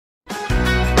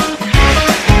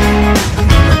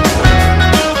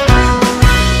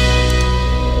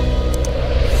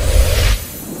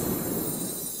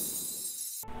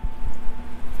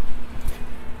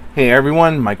Hey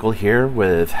everyone, Michael here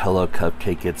with Hello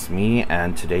Cupcake It's Me,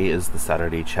 and today is the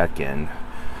Saturday check-in.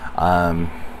 Time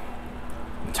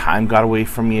got away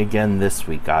from me again this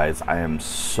week, guys. I am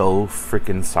so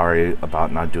freaking sorry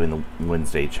about not doing the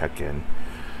Wednesday check-in.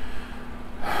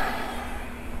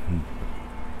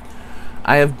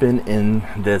 I have been in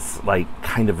this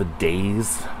kind of a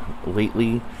daze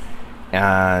lately,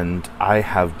 and I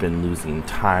have been losing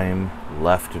time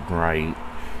left and right.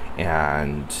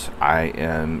 And I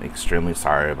am extremely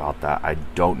sorry about that. I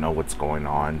don't know what's going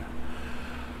on.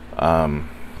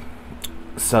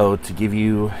 So to give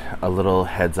you a little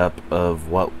heads up of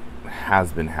what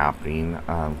has been happening,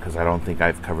 because I don't think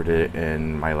I've covered it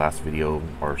in my last video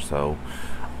or so.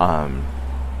 I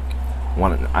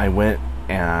went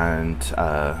and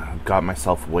got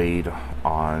myself weighed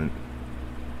on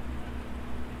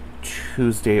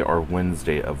Tuesday or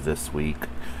Wednesday of this week.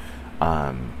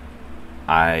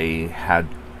 I had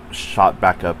shot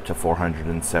back up to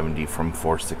 470 from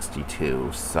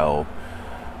 462, so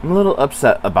I'm a little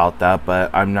upset about that, but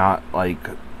I'm not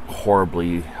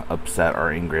horribly upset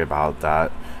or angry about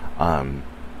that.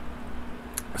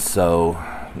 So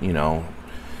you know,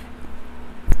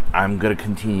 I'm gonna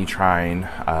continue trying.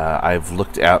 I've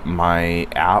looked at my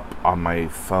app on my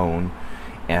phone,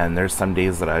 and there's some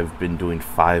days that I've been doing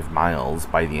 5 miles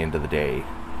by the end of the day,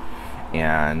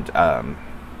 and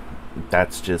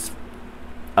that's just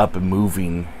up and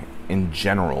moving in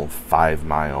general. 5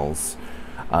 miles,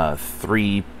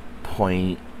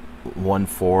 3.14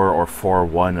 or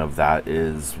 41 of that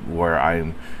is where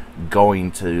I'm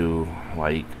going to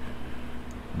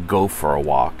go for a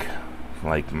walk,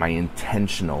 my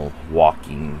intentional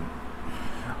walking,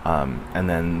 and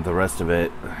then the rest of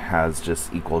it has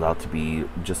just equaled out to be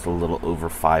just a little over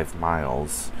 5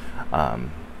 miles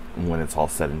when it's all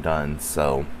said and done.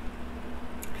 So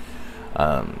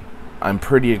I'm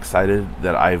pretty excited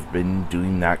that I've been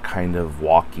doing that kind of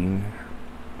walking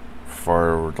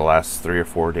for the last 3 or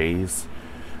 4 days.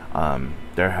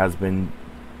 There has been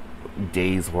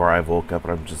days where I woke up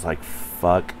and I'm just like,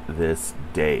 fuck this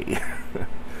day.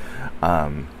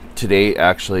 Today,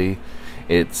 actually,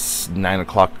 it's 9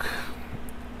 o'clock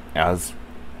in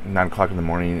the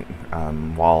morning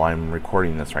while I'm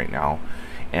recording this right now.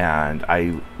 And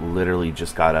I literally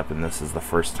just got up, and this is the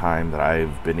first time that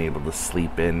I've been able to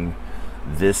sleep in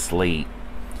this late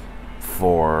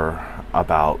for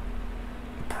about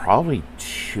probably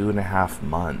 2.5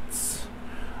 months.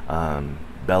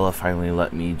 Bella finally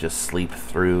let me just sleep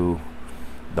through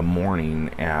the morning,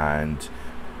 and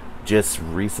just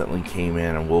recently came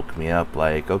in and woke me up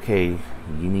okay,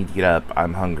 you need to get up,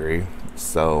 I'm hungry.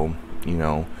 So, you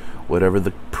know, whatever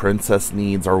the princess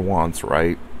needs or wants,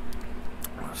 right?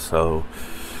 So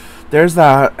there's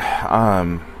that.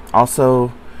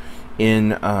 Also,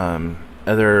 in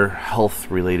other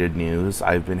health related news,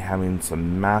 I've been having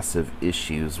some massive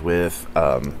issues with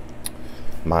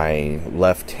my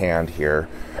left hand here.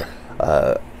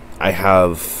 I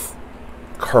have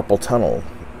carpal tunnel.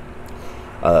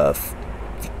 A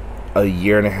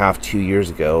year and a half, 2 years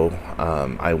ago,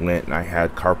 I went and I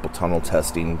had carpal tunnel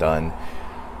testing done.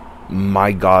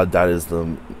 My God, that is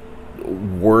the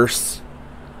worst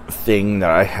thing that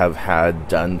I have had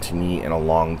done to me in a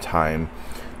long time.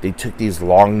 They took these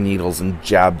long needles and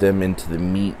jabbed them into the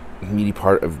meaty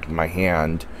part of my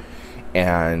hand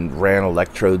and ran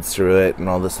electrodes through it and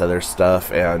all this other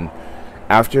stuff. And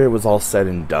after it was all said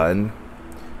and done,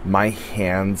 my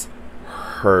hands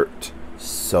hurt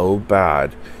so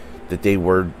bad that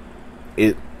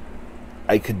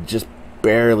I could just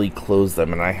barely close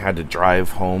them, and I had to drive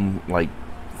home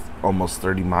almost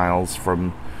 30 miles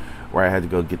from where I had to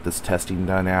go get this testing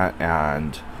done at,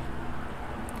 and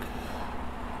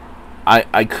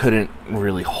I couldn't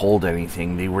really hold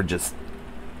anything. They were just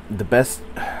the best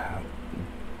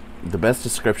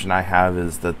description I have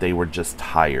is that they were just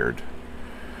tired.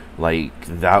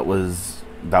 That was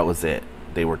it.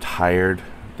 They were tired.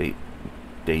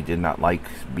 They did not like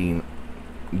being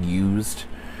used.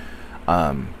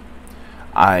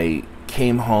 I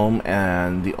came home,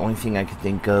 and the only thing I could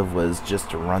think of was just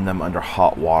to run them under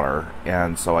hot water.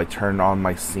 And so I turned on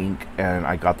my sink, and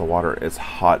I got the water as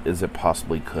hot as it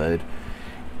possibly could,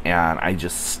 and I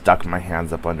just stuck my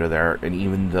hands up under there. And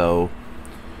even though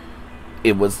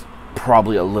it was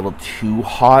probably a little too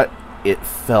hot, it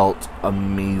felt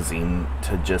amazing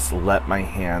to just let my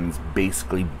hands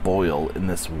basically boil in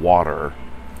this water.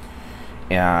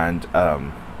 And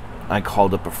I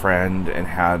called up a friend and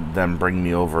had them bring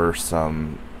me over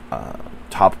some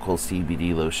topical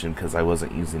CBD lotion, because I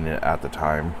wasn't using it at the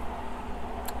time.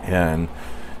 And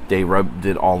they rubbed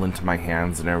it all into my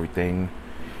hands and everything.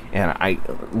 And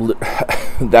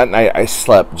that night I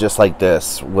slept just like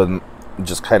this, with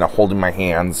just kind of holding my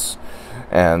hands,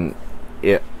 and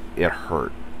it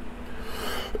hurt.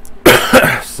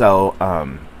 So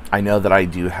I know that I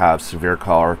do have severe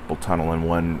carpal tunnel in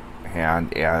one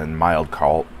hand and mild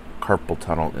carpal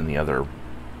tunnel in the other.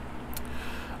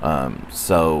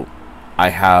 So I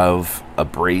have a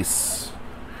brace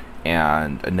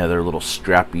and another little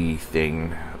strappy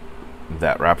thing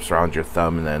that wraps around your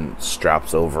thumb and then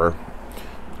straps over,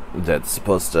 that's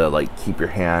supposed to like keep your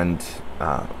hand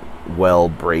well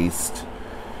braced.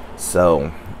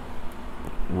 So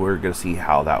we're gonna see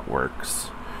how that works.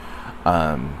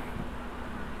 And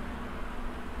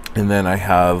then I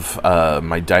have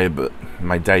my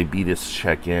diabetes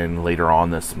check-in later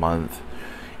on this month,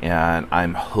 and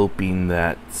I'm hoping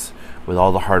that with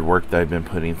all the hard work that I've been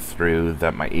putting through,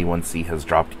 that my A1C has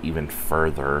dropped even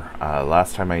further.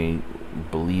 Last time I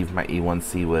believe my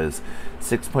A1C was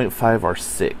 6.5 or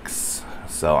 6,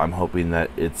 so I'm hoping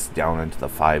that it's down into the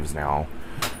 5s now.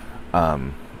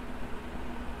 I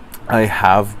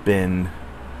have been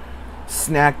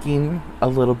snacking a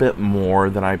little bit more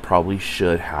than I probably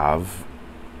should have,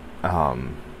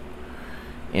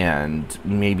 and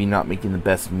maybe not making the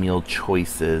best meal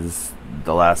choices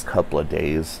the last couple of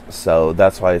days. So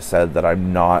that's why I said that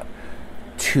I'm not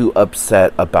too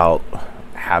upset about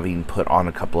having put on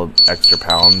a couple of extra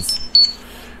pounds,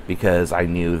 because I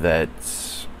knew that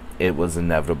it was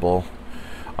inevitable.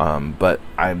 But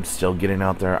I'm still getting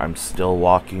out there, I'm still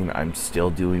walking, I'm still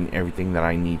doing everything that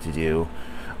I need to do.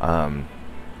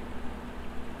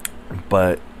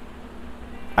 But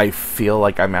I feel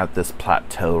like I'm at this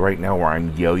plateau right now where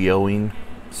I'm yo-yoing.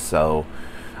 So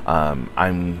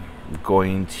I'm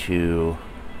going to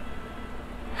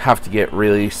have to get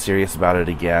really serious about it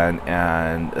again,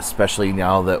 and especially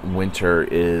now that winter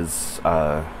is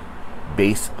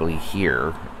basically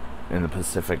here in the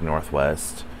Pacific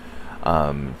Northwest.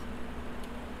 I've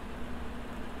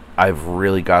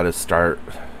really got to start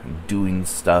doing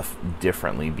stuff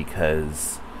differently,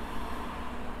 because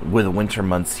with the winter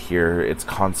months here, it's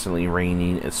constantly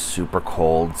raining, it's super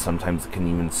cold, sometimes it can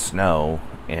even snow,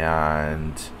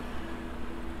 and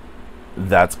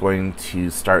that's going to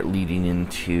start leading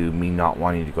into me not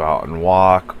wanting to go out and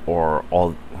walk or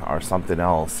something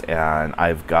else. And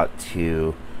I've got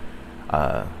to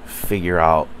figure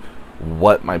out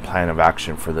what my plan of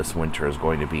action for this winter is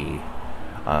going to be.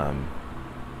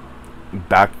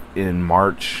 Back in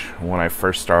March, when I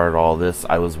first started all this,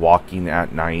 I was walking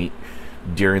at night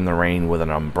during the rain with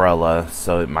an umbrella,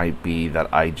 so it might be that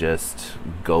I just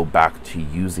go back to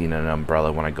using an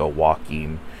umbrella when I go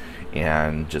walking,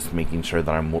 and just making sure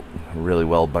that I'm really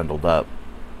well bundled up.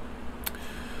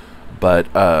 But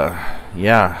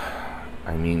yeah,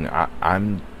 I mean,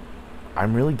 I'm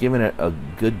really giving it a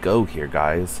good go here,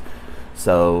 guys.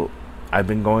 So I've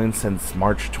been going since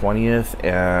March 20th,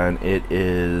 and it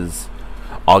is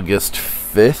August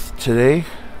 5th today.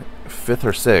 5th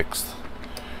or 6th?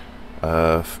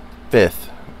 5th.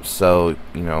 So,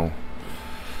 you know,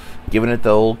 giving it the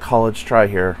old college try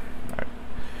here.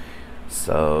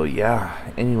 So yeah,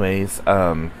 anyways,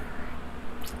 I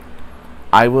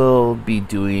will be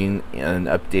doing an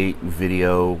update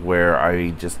video where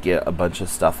I just get a bunch of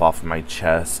stuff off my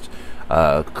chest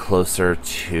closer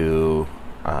to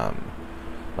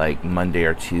like Monday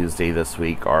or Tuesday this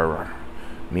week, or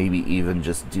maybe even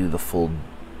just do the full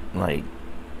like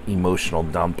emotional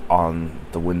dump on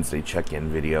the Wednesday check-in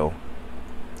video.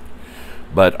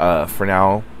 But for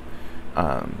now,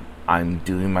 I'm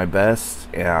doing my best,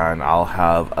 and I'll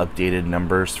have updated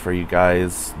numbers for you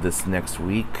guys this next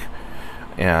week.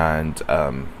 And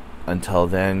until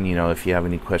then, you know, if you have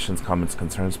any questions, comments,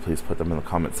 concerns, please put them in the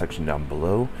comment section down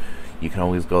below. You can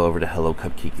always go over to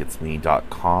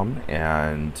hellocupcakeitsme.com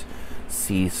and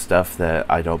see stuff that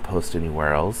I don't post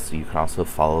anywhere else. You can also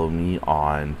follow me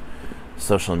on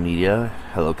social media.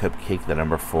 Hello Cupcake, the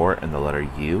number 4 and the letter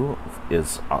U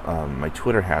is my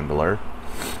Twitter handler.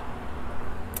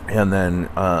 And then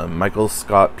Michael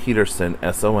Scott Peterson,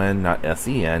 S-O-N, not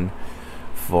S-E-N,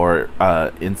 for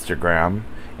Instagram.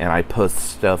 And I post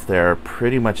stuff there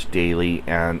pretty much daily,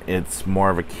 and it's more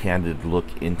of a candid look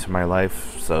into my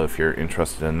life, so if you're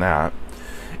interested in that.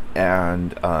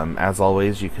 And as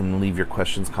always, you can leave your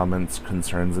questions, comments,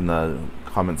 concerns in the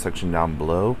comment section down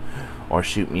below, or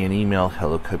shoot me an email,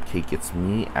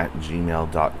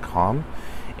 hellocupcakeitsme@gmail.com.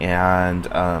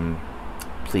 And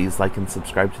please like and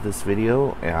subscribe to this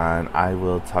video, and I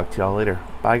will talk to y'all later.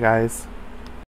 Bye, guys.